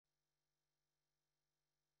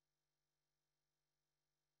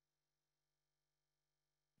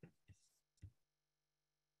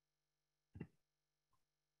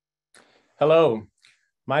Hello,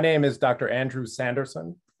 my name is Dr. Andrew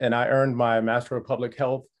Sanderson, and I earned my Master of Public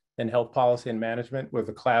Health and Health Policy and Management with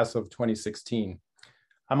the class of 2016.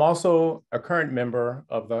 I'm also a current member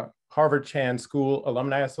of the Harvard Chan School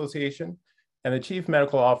Alumni Association and the Chief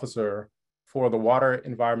Medical Officer for the Water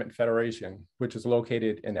Environment Federation, which is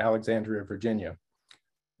located in Alexandria, Virginia.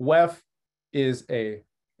 WEF is a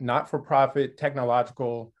not-for-profit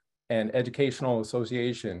technological and educational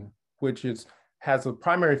association, which has a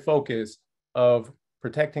primary focus of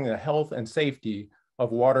protecting the health and safety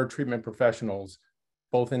of water treatment professionals,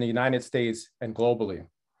 both in the United States and globally.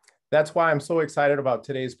 That's why I'm so excited about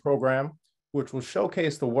today's program, which will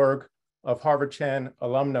showcase the work of Harvard Chan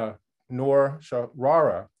alumna Nour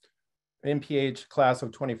Sharara, MPH class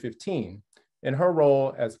of 2015, in her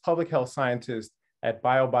role as public health scientist at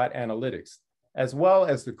Biobot Analytics, as well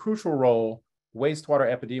as the crucial role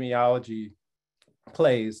wastewater epidemiology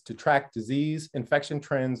plays to track disease infection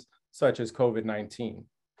trends such as COVID-19.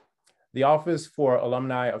 The Office for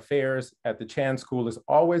Alumni Affairs at the Chan School is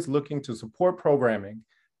always looking to support programming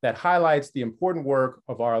that highlights the important work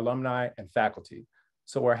of our alumni and faculty.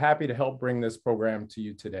 So we're happy to help bring this program to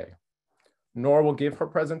you today. Nour will give her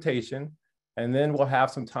presentation, and then we'll have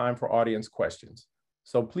some time for audience questions.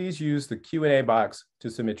 So please use the Q&A box to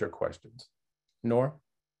submit your questions. Nour?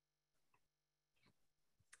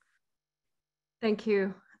 Thank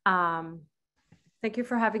you. Thank you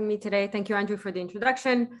for having me today. Thank you, Andrew, for the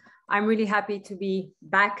introduction. I'm really happy to be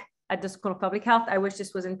back at the School of Public Health. I wish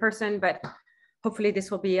this was in person, but hopefully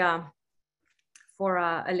this will be for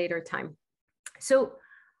a later time. So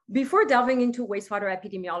before delving into wastewater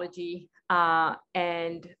epidemiology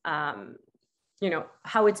and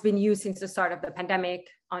how it's been used since the start of the pandemic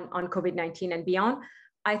on COVID-19 and beyond,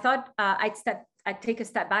 I thought I'd take a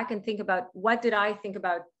step back and think about what did I think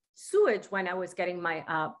about sewage when I was getting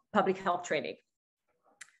my public health training.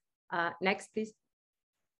 Next, please.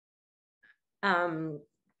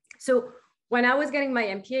 So when I was getting my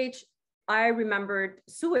MPH, I remembered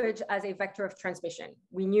sewage as a vector of transmission.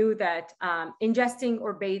 We knew that ingesting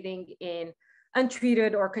or bathing in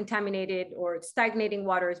untreated or contaminated or stagnating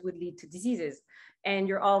waters would lead to diseases. And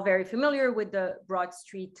you're all very familiar with the Broad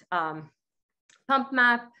Street pump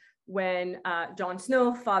map when John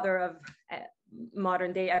Snow, father of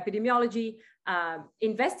modern day epidemiology,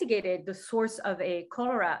 investigated the source of a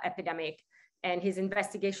cholera epidemic. And his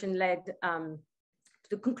investigation led to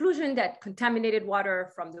the conclusion that contaminated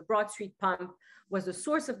water from the Broad Street pump was the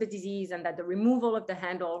source of the disease, and that the removal of the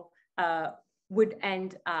handle would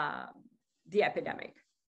end the epidemic.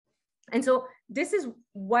 And so this is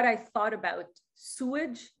what I thought about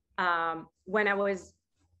sewage when I was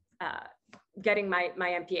getting my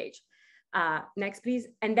MPH. Next, please.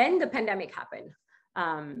 And then the pandemic happened.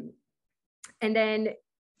 And then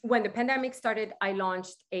when the pandemic started, I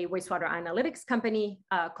launched a wastewater analytics company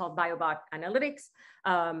called Biobot Analytics.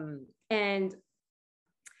 And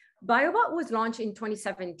Biobot was launched in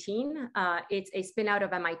 2017. It's a spin out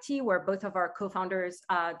of MIT, where both of our co-founders,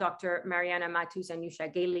 Dr. Mariana Matus and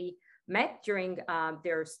Yusha Gailey, met during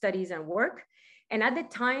their studies and work. And at the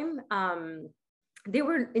time, they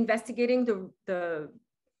were investigating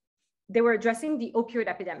they were addressing the opioid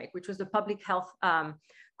epidemic, which was the public health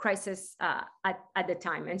crisis at the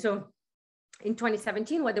time. And so in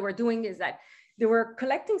 2017, what they were doing is that they were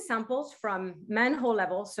collecting samples from manhole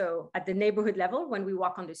level, so at the neighborhood level when we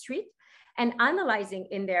walk on the street, and analyzing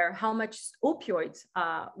in there how much opioids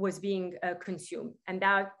was being consumed. And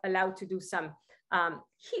that allowed to do some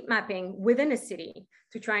heat mapping within a city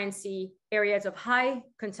to try and see areas of high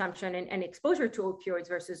consumption and exposure to opioids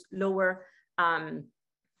versus lower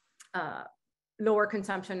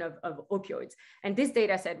consumption of opioids. And this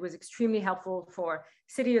data set was extremely helpful for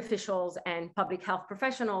city officials and public health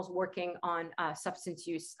professionals working on substance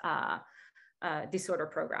use disorder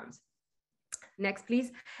programs. Next,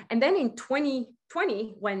 please. And then in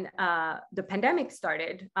 2020, when the pandemic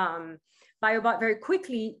started, Biobot very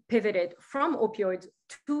quickly pivoted from opioids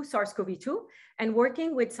to SARS-CoV-2, and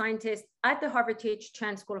working with scientists at the Harvard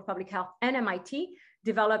Chan School of Public Health and MIT,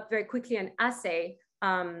 developed very quickly an assay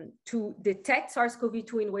to detect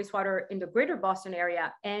SARS-CoV-2 in wastewater in the greater Boston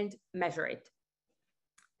area and measure it.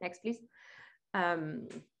 Next, please. And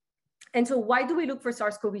so why do we look for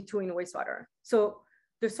SARS-CoV-2 in wastewater? So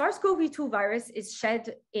the SARS-CoV-2 virus is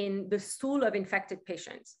shed in the stool of infected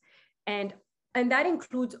patients. And that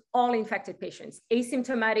includes all infected patients,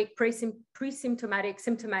 asymptomatic, pre-symptomatic,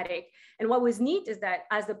 symptomatic. And what was neat is that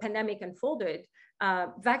as the pandemic unfolded,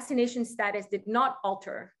 vaccination status did not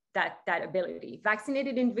alter that ability.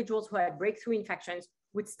 Vaccinated individuals who had breakthrough infections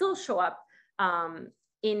would still show up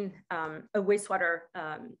in a wastewater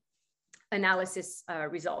analysis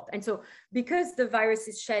result. And so because the virus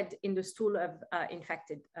is shed in the stool of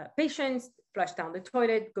infected patients, flushed down the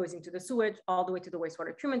toilet, goes into the sewage, all the way to the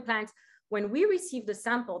wastewater treatment plants, when we received the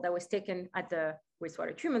sample that was taken at the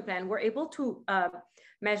wastewater treatment plant, we're able to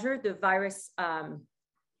measure the virus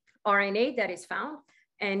RNA that is found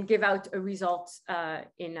and give out a result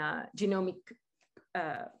in genomic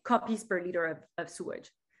copies per liter of sewage.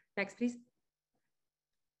 Next, please.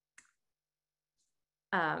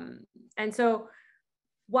 And so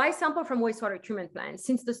why sample from wastewater treatment plants?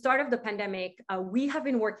 Since the start of the pandemic, we have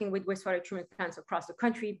been working with wastewater treatment plants across the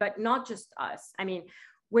country, but not just us. I mean,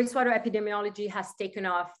 wastewater epidemiology has taken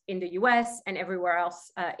off in the US and everywhere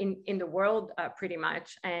else in the world pretty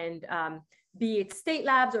much. And be it state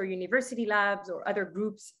labs or university labs or other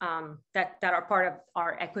groups that are part of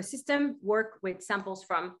our ecosystem work with samples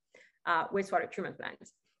from wastewater treatment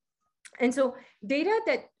plants. And so data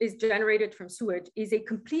that is generated from sewage is a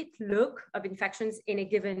complete look of infections in a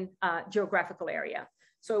given geographical area.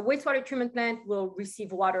 So a wastewater treatment plant will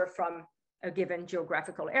receive water from a given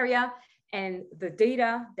geographical area, and the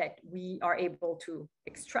data that we are able to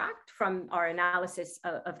extract from our analysis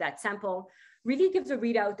of that sample really gives a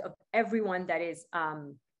readout of everyone that is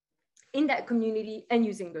in that community and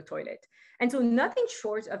using the toilet. And so nothing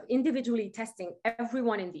short of individually testing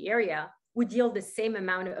everyone in the area would yield the same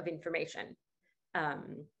amount of information.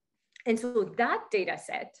 And so that data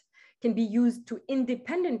set can be used to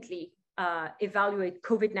independently evaluate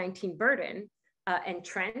COVID-19 burden and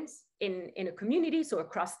trends in a community, so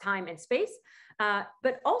across time and space,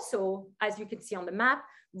 but also, as you can see on the map,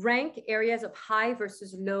 rank areas of high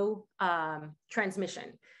versus low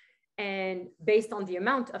transmission, and based on the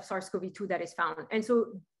amount of SARS-CoV-2 that is found. And so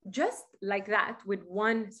just like that, with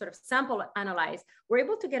one sort of sample analyzed, we're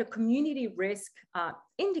able to get a community risk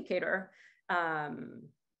indicator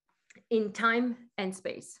in time and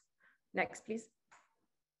space. Next, please.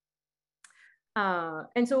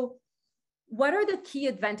 And so what are the key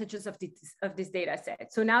advantages of this data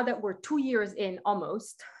set? So now that we're 2 years in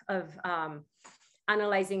almost of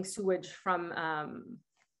analyzing sewage from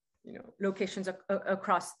locations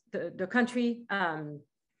across the country,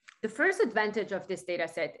 the first advantage of this data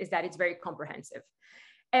set is that it's very comprehensive.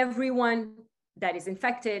 Everyone that is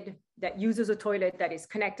infected, that uses a toilet that is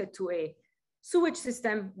connected to a sewage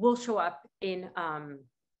system will show up in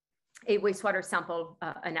a wastewater sample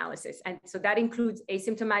analysis. And so that includes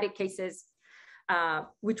asymptomatic cases,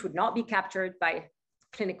 which would not be captured by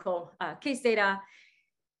clinical case data.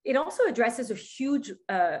 It also addresses a huge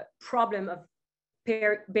problem of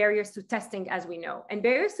barriers to testing, as we know. And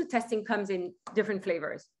barriers to testing comes in different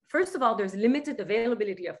flavors. First of all, there's limited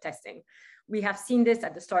availability of testing. We have seen this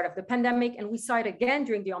at the start of the pandemic, and we saw it again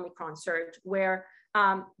during the Omicron surge, where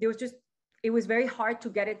it was very hard to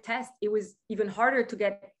get a test. It was even harder to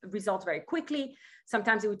get results very quickly.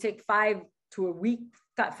 Sometimes it would take 5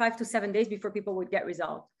 to 7 days before people would get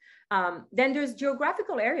results. Then there's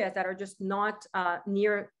geographical areas that are just not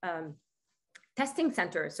near testing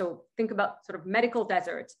centers. So think about sort of medical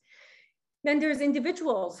deserts. Then there's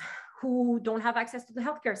individuals who don't have access to the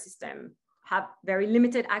healthcare system, have very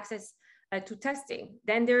limited access to testing.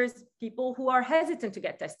 Then there's people who are hesitant to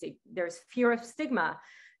get tested. There's fear of stigma.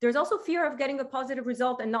 There's also fear of getting a positive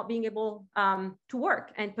result and not being able to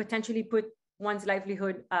work and potentially put one's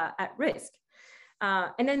livelihood at risk.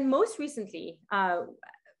 And then most recently,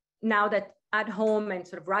 now that at home and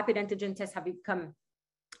sort of rapid antigen tests have become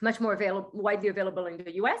much more widely available in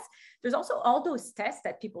the US, there's also all those tests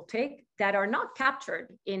that people take that are not captured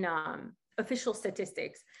in official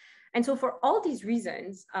statistics. And so for all these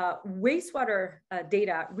reasons, wastewater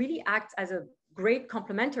data really acts as a great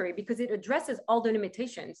complementary because it addresses all the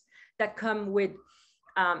limitations that come with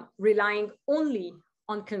relying only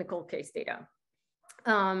on clinical case data.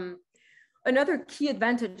 Another key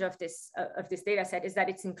advantage of this data set is that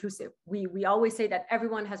it's inclusive. We always say that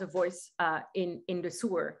everyone has a voice in the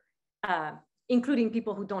sewer, including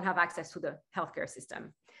people who don't have access to the healthcare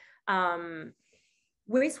system.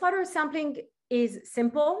 Wastewater sampling is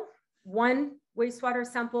simple. One wastewater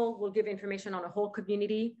sample will give information on a whole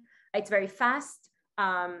community. It's very fast.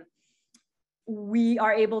 We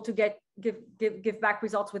are able to give back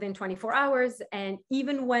results within 24 hours. And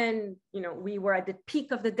even when we were at the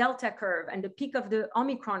peak of the Delta curve and the peak of the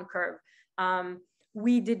Omicron curve,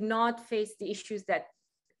 we did not face the issues that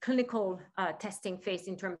clinical testing faced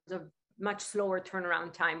in terms of much slower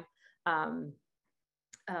turnaround time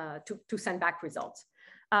to send back results.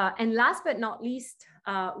 And last but not least,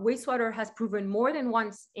 wastewater has proven more than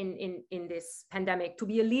once in this pandemic to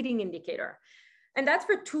be a leading indicator. And that's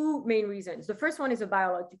for two main reasons. The first one is a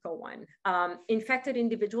biological one. Infected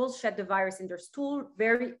individuals shed the virus in their stool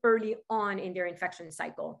very early on in their infection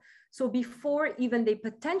cycle. So before even they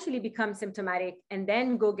potentially become symptomatic and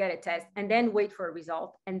then go get a test and then wait for a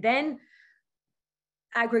result and then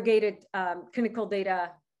aggregated clinical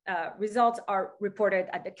data results are reported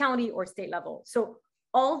at the county or state level. So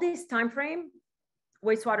all this time frame,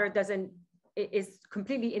 wastewater is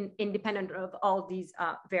completely independent of all these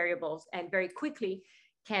variables and very quickly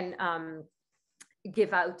can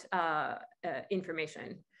give out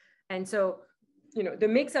information. And so, you know, the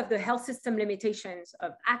mix of the health system limitations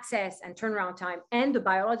of access and turnaround time and the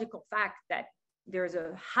biological fact that there's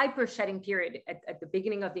a hyper shedding period at the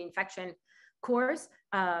beginning of the infection course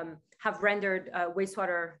have rendered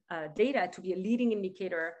wastewater data to be a leading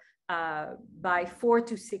indicator by 4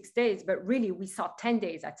 to 6 days, but really we saw 10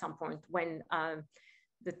 days at some point when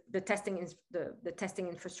the testing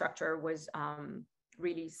infrastructure was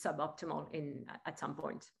really suboptimal at some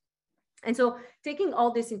point. And so taking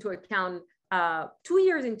all this into account, 2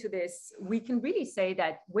 years into this, we can really say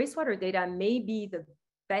that wastewater data may be the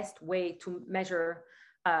best way to measure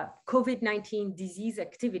COVID-19 disease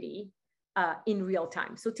activity in real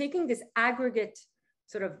time. So taking this aggregate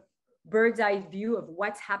sort of bird's eye view of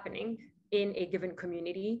what's happening in a given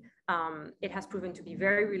community, it has proven to be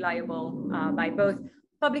very reliable by both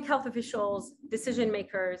public health officials, decision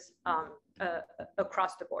makers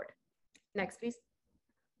across the board. Next, please.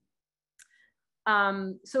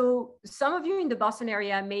 So some of you in the Boston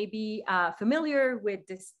area may be familiar with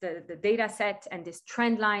the data set and this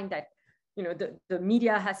trend line that the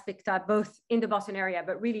media has picked up both in the Boston area,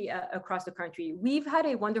 but really across the country. We've had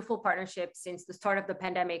a wonderful partnership since the start of the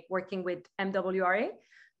pandemic working with MWRA,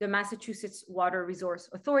 the Massachusetts Water Resource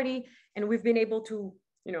Authority, and we've been able to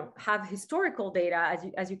have historical data,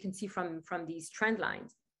 as you can see from these trend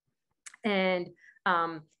lines. And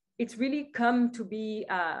it's really come to be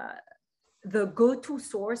the go-to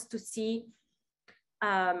source to see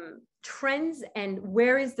trends and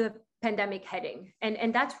where is the pandemic heading.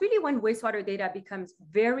 And that's really when wastewater data becomes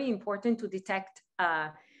very important to detect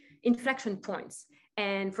inflection points.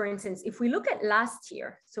 And for instance, if we look at last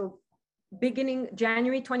year, so beginning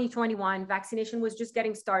January 2021, vaccination was just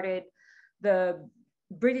getting started. The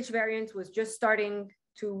British variant was just starting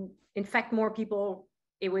to infect more people.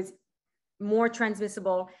 It was more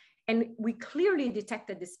transmissible. And we clearly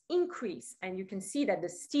detected this increase. And you can see that the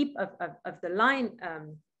steep of the line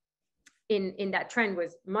in that trend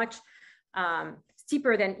was much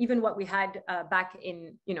steeper than even what we had back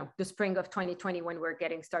in the spring of 2020 when we're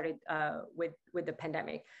getting started with the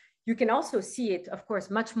pandemic. You can also see it, of course,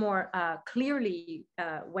 much more clearly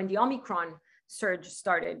when the Omicron surge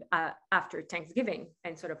started after Thanksgiving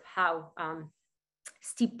and sort of how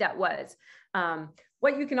steep that was.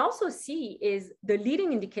 What you can also see is the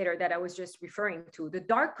leading indicator that I was just referring to. The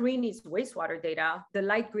dark green is wastewater data, the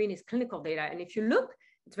light green is clinical data. And if you look,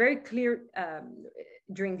 it's very clear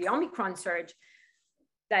during the Omicron surge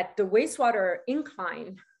that the wastewater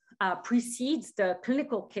incline precedes the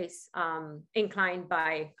clinical case incline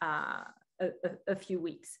by a few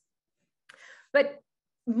weeks. But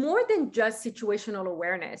more than just situational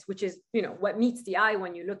awareness, which is what meets the eye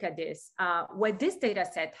when you look at this, what this data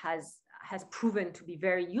set has proven to be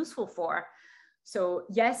very useful for. So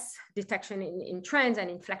yes, detection in trends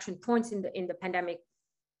and inflection points in the pandemic.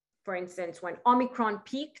 For instance, when Omicron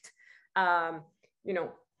peaked,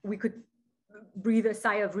 we could breathe a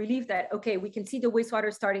sigh of relief that, okay, we can see the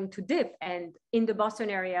wastewater starting to dip. And in the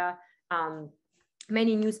Boston area,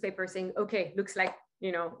 many newspapers saying, okay, looks like,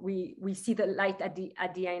 we see the light at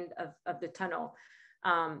the end of the tunnel.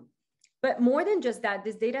 But more than just that,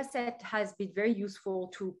 this data set has been very useful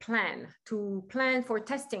to plan for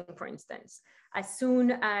testing, for instance. As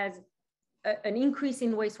soon as an increase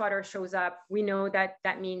in wastewater shows up, we know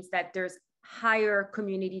that means that there's higher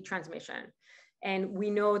community transmission. And we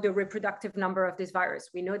know the reproductive number of this virus.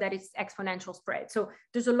 We know that it's exponential spread. So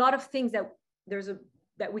there's a lot of things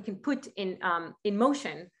that we can put in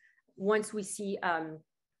motion once we see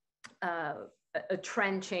a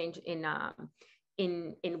trend change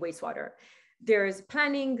in wastewater. There's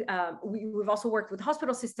planning. We've also worked with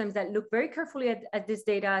hospital systems that look very carefully at this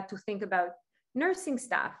data to think about nursing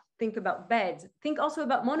staff, think about beds, think also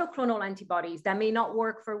about monoclonal antibodies that may not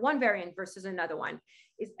work for one variant versus another one.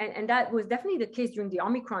 And that was definitely the case during the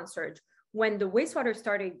Omicron surge when the wastewater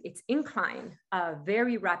started its incline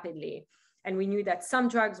very rapidly. And we knew that some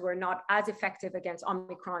drugs were not as effective against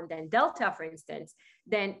Omicron than Delta, for instance.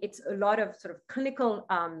 Then it's a lot of sort of clinical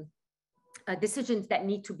decisions that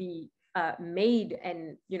need to be made,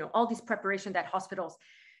 and all these preparation that hospitals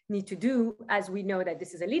need to do, as we know that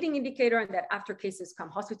this is a leading indicator and that after cases come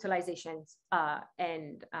hospitalizations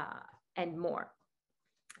and more.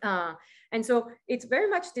 And so it's very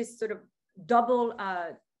much this sort of double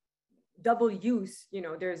use.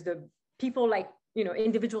 There's the people like,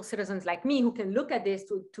 individual citizens like me who can look at this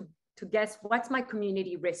to guess what's my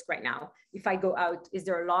community risk right now. If I go out, is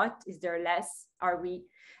there a lot? Is there less? Are we?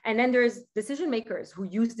 And then there's decision makers who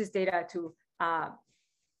use this data to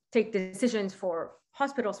take decisions for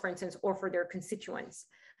hospitals, for instance, or for their constituents.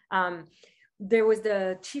 There was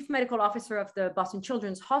the chief medical officer of the Boston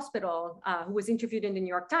Children's Hospital who was interviewed in the New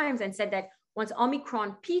York Times and said that once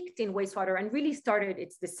Omicron peaked in wastewater and really started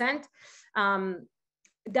its descent,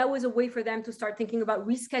 that was a way for them to start thinking about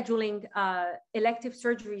rescheduling elective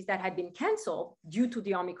surgeries that had been canceled due to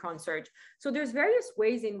the Omicron surge. So there's various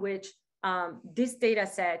ways in which this data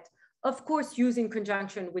set, of course, used in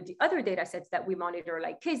conjunction with the other data sets that we monitor,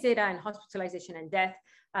 like case data and hospitalization and death,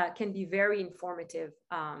 can be very informative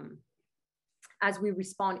as we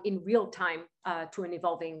respond in real time to an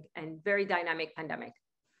evolving and very dynamic pandemic.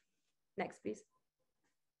 Next, please.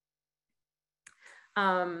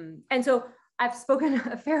 And so I've spoken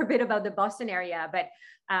a fair bit about the Boston area, but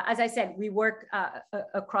as I said, we work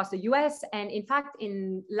across the US. And in fact,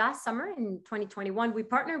 in last summer in 2021, we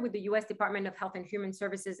partnered with the US Department of Health and Human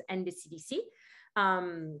Services and the CDC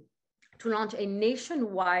to launch a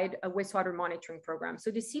nationwide wastewater monitoring program.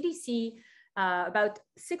 So the CDC, about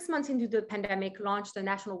 6 months into the pandemic, launched the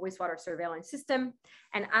National Wastewater Surveillance System.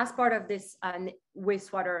 And as part of this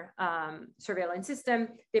wastewater surveillance system,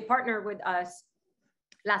 they partnered with us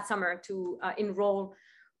last summer to enroll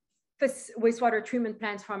wastewater treatment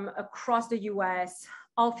plants from across the US,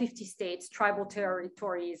 all 50 states, tribal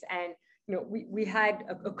territories. And we had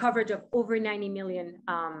a coverage of over 90 million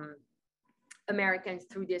Americans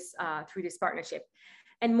through this partnership.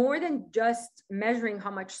 And more than just measuring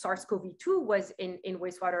how much SARS-CoV-2 was in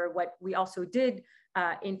wastewater, what we also did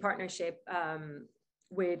in partnership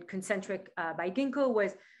with Concentric by Ginkgo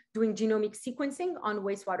was doing genomic sequencing on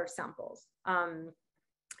wastewater samples.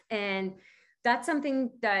 And that's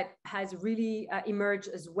something that has really emerged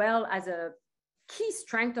as well as a key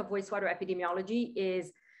strength of wastewater epidemiology,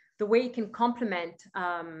 is the way it can complement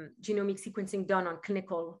genomic sequencing done on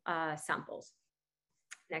clinical samples.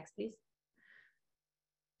 Next, please.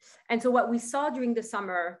 And so what we saw during the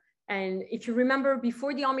summer, and if you remember,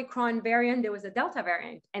 before the Omicron variant, there was a Delta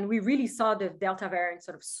variant, and we really saw the Delta variant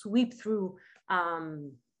sort of sweep through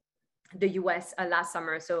the US last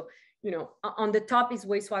summer. So on the top is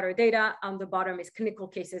wastewater data, on the bottom is clinical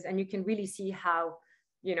cases, and you can really see how,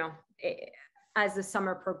 as the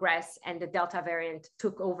summer progressed and the Delta variant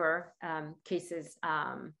took over, cases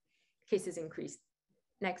increased.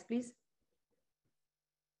 Next, please.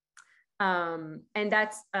 And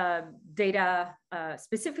that's data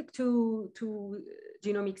specific to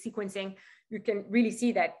genomic sequencing. You can really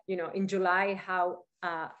see that, in July, how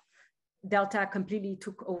Delta completely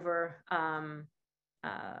took over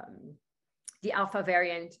the Alpha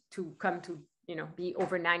variant to come to, be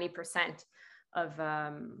over 90% of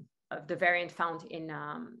the variant found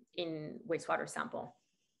in wastewater sample.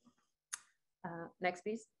 Next,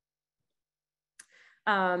 please.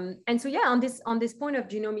 And so, yeah, on this point of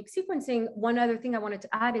genomic sequencing, one other thing I wanted to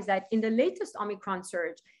add is that in the latest Omicron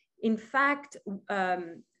surge, in fact,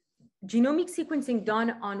 genomic sequencing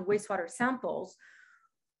done on wastewater samples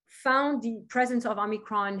found the presence of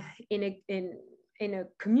Omicron in a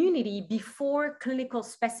community before clinical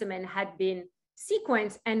specimen had been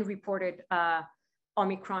sequenced and reported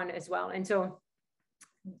Omicron as well. And so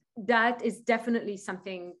that is definitely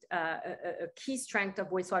something, a key strength of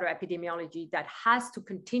wastewater epidemiology that has to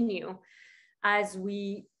continue as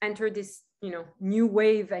we enter this, new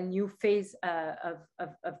wave and new phase of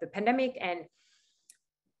the pandemic. And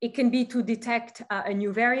it can be to detect a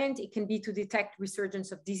new variant, it can be to detect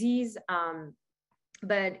resurgence of disease,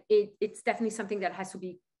 but it's definitely something that has to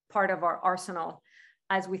be part of our arsenal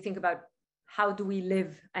as we think about how do we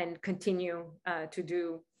live and continue to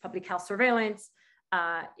do public health surveillance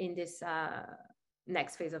in this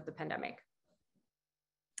next phase of the pandemic.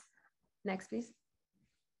 Next, please.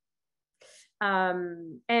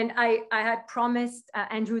 And I had promised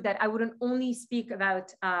Andrew that I wouldn't only speak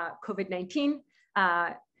about COVID-19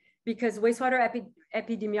 because wastewater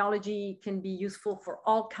epidemiology can be useful for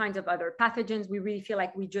all kinds of other pathogens. We really feel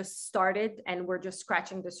like we just started and we're just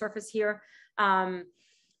scratching the surface here.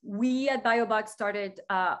 We at Biobot started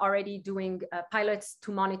already doing pilots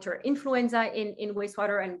to monitor influenza in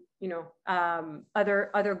wastewater, and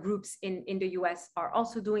other groups in the US are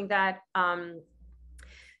also doing that.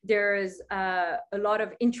 There's a lot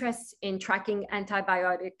of interest in tracking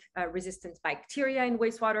antibiotic resistant bacteria in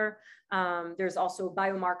wastewater. There's also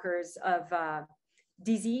biomarkers of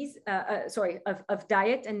disease, of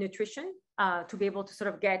diet and nutrition to be able to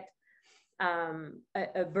sort of get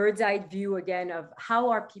a bird's eye view again of how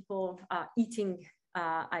are people eating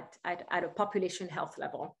at a population health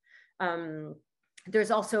level. There's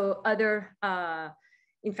also other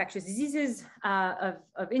infectious diseases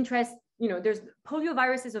of interest. You know, there's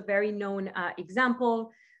poliovirus is a very known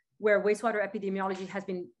example where wastewater epidemiology has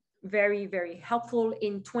been very, very helpful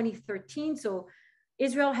in 2013. So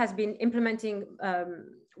Israel has been implementing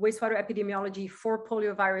wastewater epidemiology for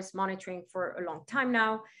poliovirus monitoring for a long time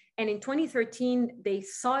now. And in 2013, they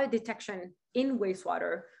saw a detection in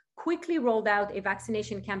wastewater, quickly rolled out a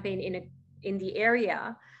vaccination campaign in the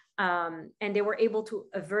area, and they were able to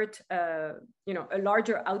avert a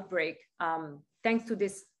larger outbreak thanks to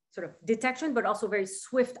this sort of detection, but also very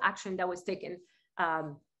swift action that was taken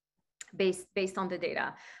based on the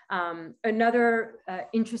data. Another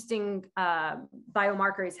interesting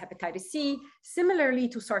biomarker is hepatitis C, similarly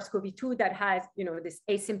to SARS-CoV-2 that has, this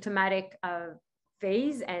asymptomatic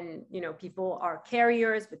phase, and, people are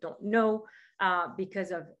carriers but don't know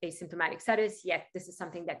because of asymptomatic status, yet this is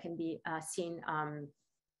something that can be seen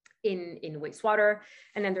in wastewater.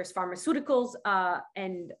 And then there's pharmaceuticals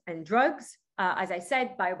and drugs. As I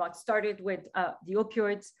said, Biobot started with the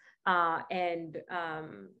opioids, and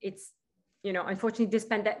it's, unfortunately,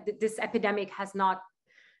 this epidemic has not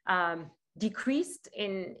decreased.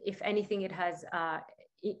 If anything, it has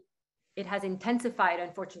intensified,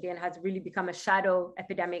 unfortunately, and has really become a shadow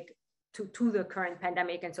epidemic to the current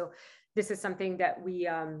pandemic. And so this is something that we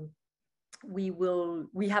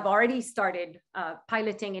have already started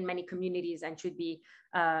piloting in many communities and should be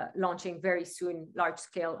launching very soon, large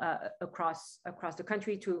scale across the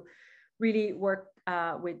country, to really work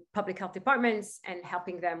with public health departments and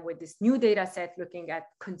helping them with this new data set, looking at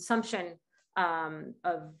consumption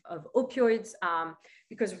of opioids,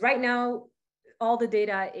 because right now all the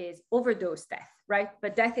data is overdose death, right?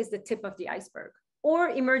 But death is the tip of the iceberg. Or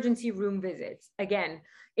emergency room visits. Again,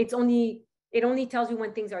 it only tells you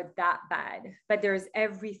when things are that bad, but there's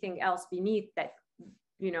everything else beneath that,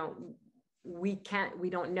 we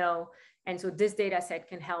don't know. And so this data set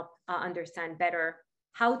can help understand better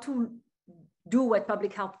how to do what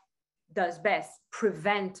public health does best: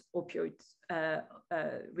 prevent opioids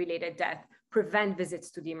related death, prevent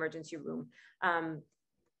visits to the emergency room.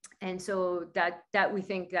 And so that we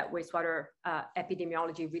think that wastewater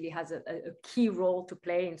epidemiology really has a key role to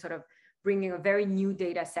play in sort of bringing a very new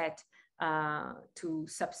data set to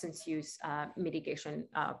substance use mitigation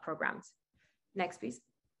programs. Next, please.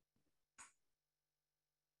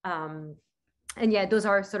 And yeah, those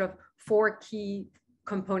are sort of 4 key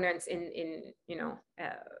components to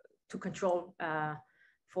control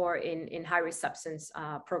in high-risk substance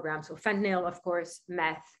programs. So fentanyl, of course,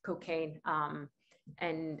 meth, cocaine,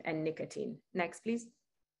 and nicotine. Next, please.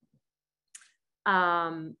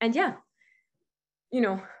 And yeah,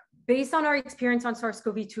 based on our experience on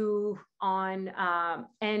SARS-CoV-2, and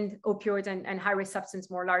opioids and high-risk substance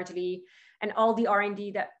more largely, and all the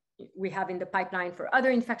R&D that we have in the pipeline for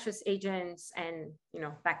other infectious agents and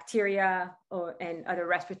bacteria and other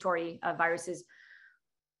respiratory viruses,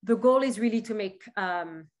 the goal is really to make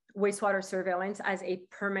wastewater surveillance as a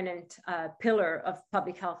permanent pillar of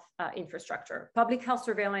public health infrastructure. Public health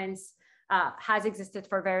surveillance has existed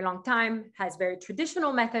for a very long time, has very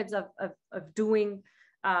traditional methods of doing,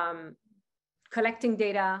 collecting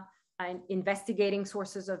data and investigating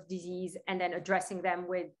sources of disease, and then addressing them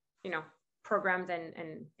with, programs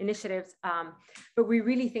and initiatives. But we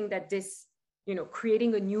really think that this,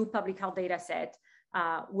 creating a new public health data set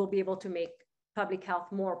will be able to make public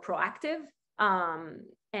health more proactive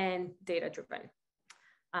and data-driven.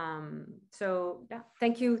 So yeah,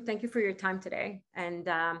 thank you for your time today. And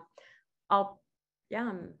I'm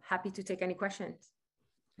happy to take any questions.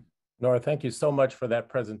 Nour, thank you so much for that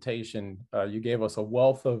presentation. You gave us a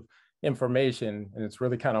wealth of information, and it's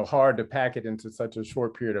really kind of hard to pack it into such a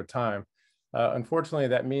short period of time. Unfortunately,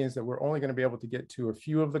 that means that we're only going to be able to get to a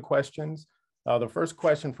few of the questions. The first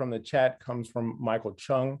question from the chat comes from Michael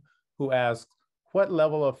Chung, who asks, what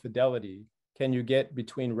level of fidelity can you get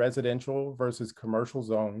between residential versus commercial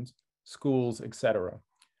zones, schools, etc.?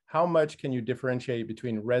 How much can you differentiate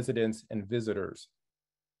between residents and visitors?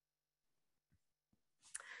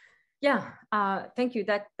 Yeah, thank you.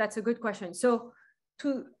 That's a good question. So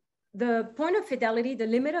to the point of fidelity, the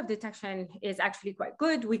limit of detection is actually quite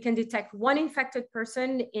good. We can detect one infected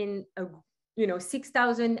person in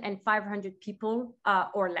 6,500 people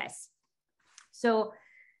or less. So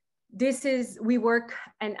we work,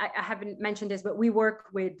 and I haven't mentioned this, but we work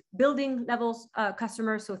with building levels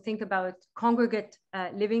customers. So think about congregate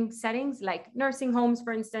living settings like nursing homes,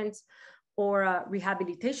 for instance, or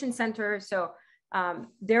rehabilitation centers. So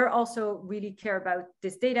they're also really care about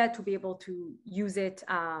this data to be able to use it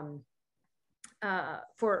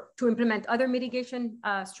to implement other mitigation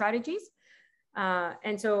strategies.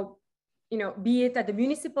 And so, be it at the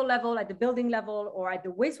municipal level, at the building level, or at the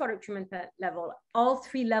wastewater treatment level, all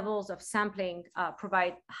three levels of sampling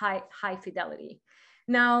provide high fidelity.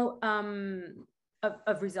 Now,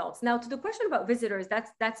 of results. Now, to the question about visitors,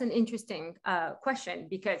 that's an interesting question,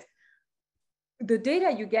 because the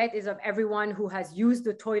data you get is of everyone who has used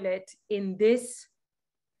the toilet in this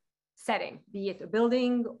setting, be it a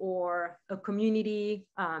building or a community.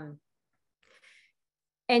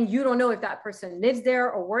 And you don't know if that person lives there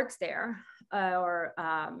or works there, or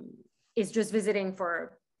is just visiting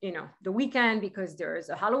for the weekend because there's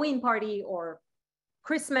a Halloween party or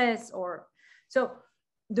Christmas. Or so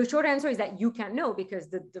the short answer is that you can't know, because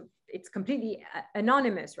it's completely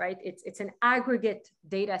anonymous, right? It's an aggregate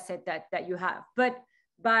data set that you have. But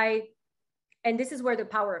and this is where the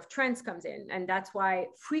power of trends comes in. And that's why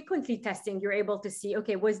frequently testing, you're able to see,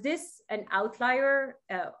 okay, was this an outlier,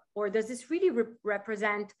 or does this really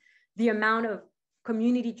represent the amount of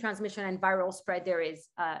community transmission and viral spread there is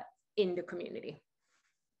in the community?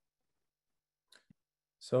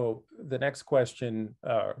 So the next question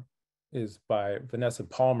is by Vanessa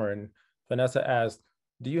Palmer. And Vanessa asked,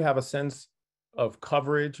 do you have a sense of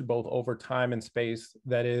coverage, both over time and space,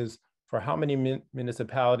 that is, for how many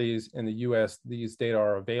municipalities in the US these data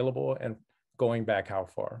are available, and going back how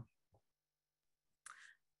far?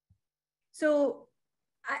 So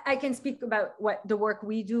I can speak about what the work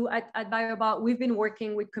we do at Biobot. We've been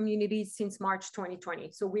working with communities since March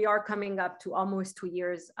 2020. So we are coming up to almost 2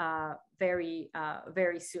 years very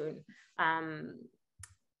soon.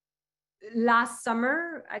 Last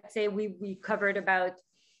summer, I'd say we covered about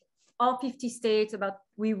all 50 states.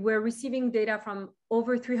 We were receiving data from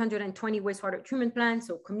over 320 wastewater treatment plants,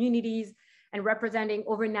 so communities, and representing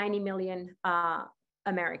over 90 million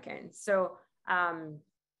Americans. So,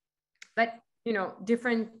 but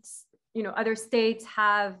different, other states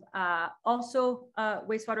have also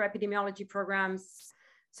wastewater epidemiology programs.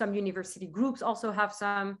 Some university groups also have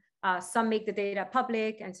some make the data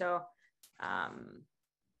public. And so,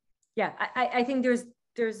 yeah, I think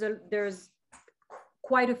there's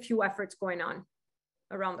quite a few efforts going on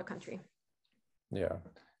around the country. Yeah,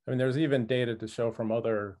 I mean, there's even data to show from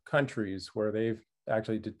other countries where they've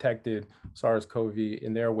actually detected SARS-CoV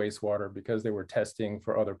in their wastewater because they were testing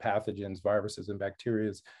for other pathogens, viruses, and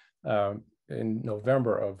bacteria in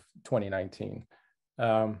November of 2019.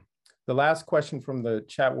 The last question from the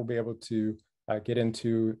chat we'll be able to get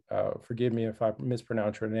into, forgive me if I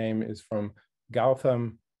mispronounce your name, is from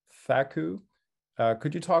Gautam Thaku.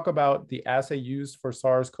 Could you talk about the assay used for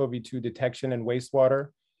SARS-CoV-2 detection in wastewater?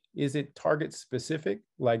 Is it target specific,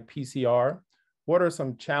 like PCR? What are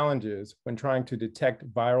some challenges when trying to detect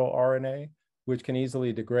viral RNA, which can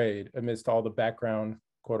easily degrade amidst all the background,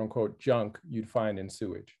 quote unquote, junk you'd find in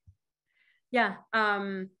sewage? Yeah,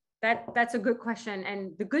 that's a good question.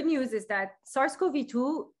 And the good news is that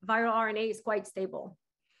SARS-CoV-2 viral RNA is quite stable.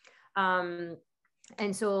 And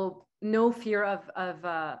so no fear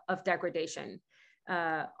of degradation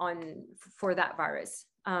for that virus.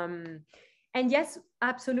 And yes,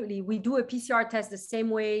 absolutely. We do a PCR test the same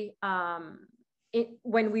way.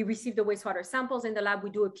 When we receive the wastewater samples in the lab, we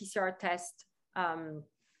do a PCR test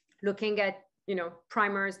looking at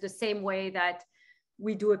primers the same way that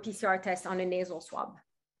we do a PCR test on a nasal swab.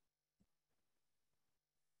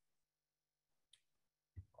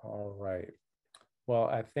 All right. Well,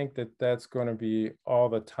 I think that that's going to be all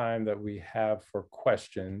the time that we have for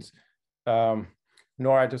questions.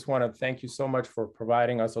 Nour, I just want to thank you so much for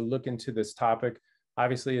providing us a look into this topic.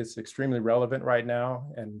 Obviously, it's extremely relevant right now,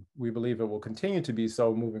 and we believe it will continue to be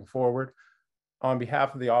so moving forward. On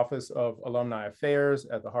behalf of the Office of Alumni Affairs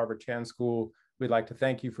at the Harvard Chan School, we'd like to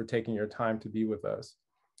thank you for taking your time to be with us.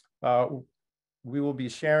 We will be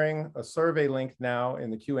sharing a survey link now in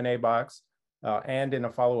the Q&A box and in a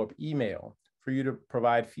follow-up email for you to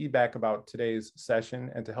provide feedback about today's session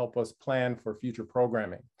and to help us plan for future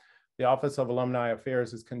programming. The Office of Alumni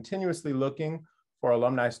Affairs is continuously looking for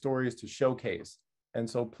alumni stories to showcase. And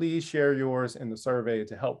so please share yours in the survey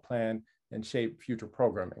to help plan and shape future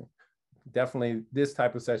programming. Definitely this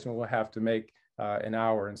type of session will have to make an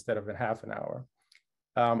hour instead of a half an hour.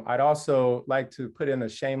 I'd also like to put in a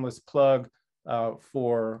shameless plug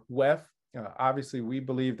for WEF. Obviously, we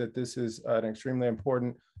believe that this is an extremely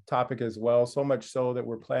important topic as well, so much so that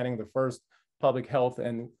we're planning the first Public Health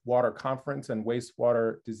and Water Conference and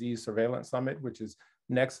Wastewater Disease Surveillance Summit, which is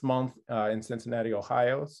next month in Cincinnati,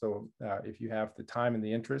 Ohio. So if you have the time and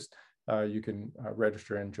the interest, you can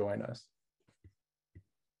register and join us.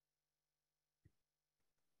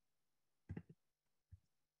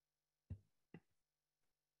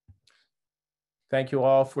 Thank you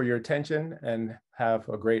all for your attention and have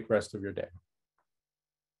a great rest of your day.